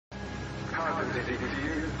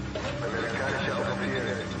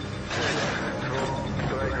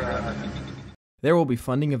There will be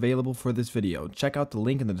funding available for this video. Check out the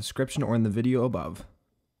link in the description or in the video above.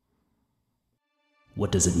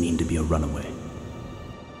 What does it mean to be a runaway?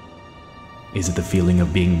 Is it the feeling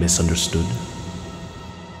of being misunderstood?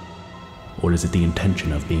 Or is it the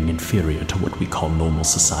intention of being inferior to what we call normal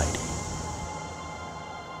society?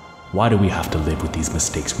 Why do we have to live with these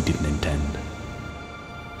mistakes we didn't intend?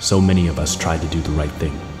 So many of us tried to do the right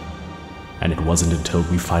thing, and it wasn't until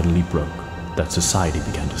we finally broke that society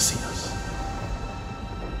began to see us.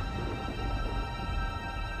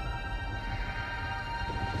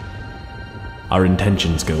 Our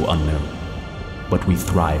intentions go unknown, but we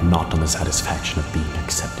thrive not on the satisfaction of being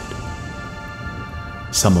accepted.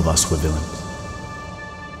 Some of us were villains.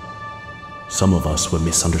 Some of us were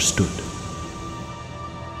misunderstood.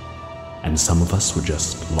 And some of us were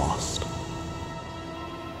just lost.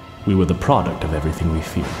 We were the product of everything we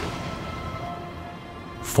feared.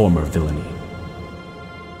 Former villainy.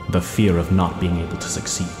 The fear of not being able to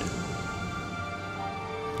succeed.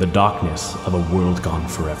 The darkness of a world gone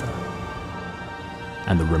forever.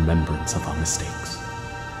 And the remembrance of our mistakes.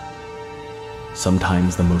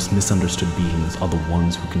 Sometimes the most misunderstood beings are the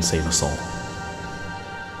ones who can save us all.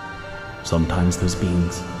 Sometimes those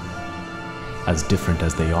beings, as different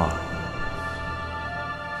as they are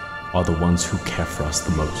the ones who care for us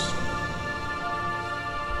the most.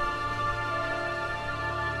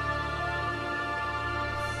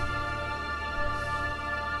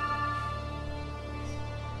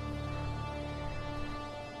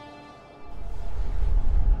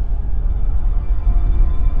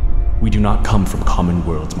 We do not come from common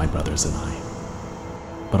worlds, my brothers and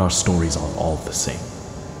I, but our stories are all the same.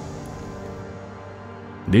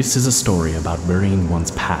 This is a story about burying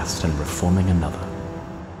one's past and reforming another.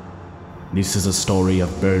 This is a story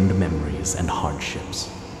of burned memories and hardships.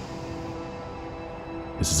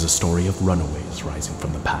 This is a story of runaways rising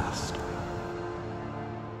from the past.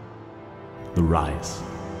 The rise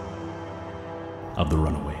of the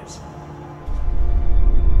Runaways.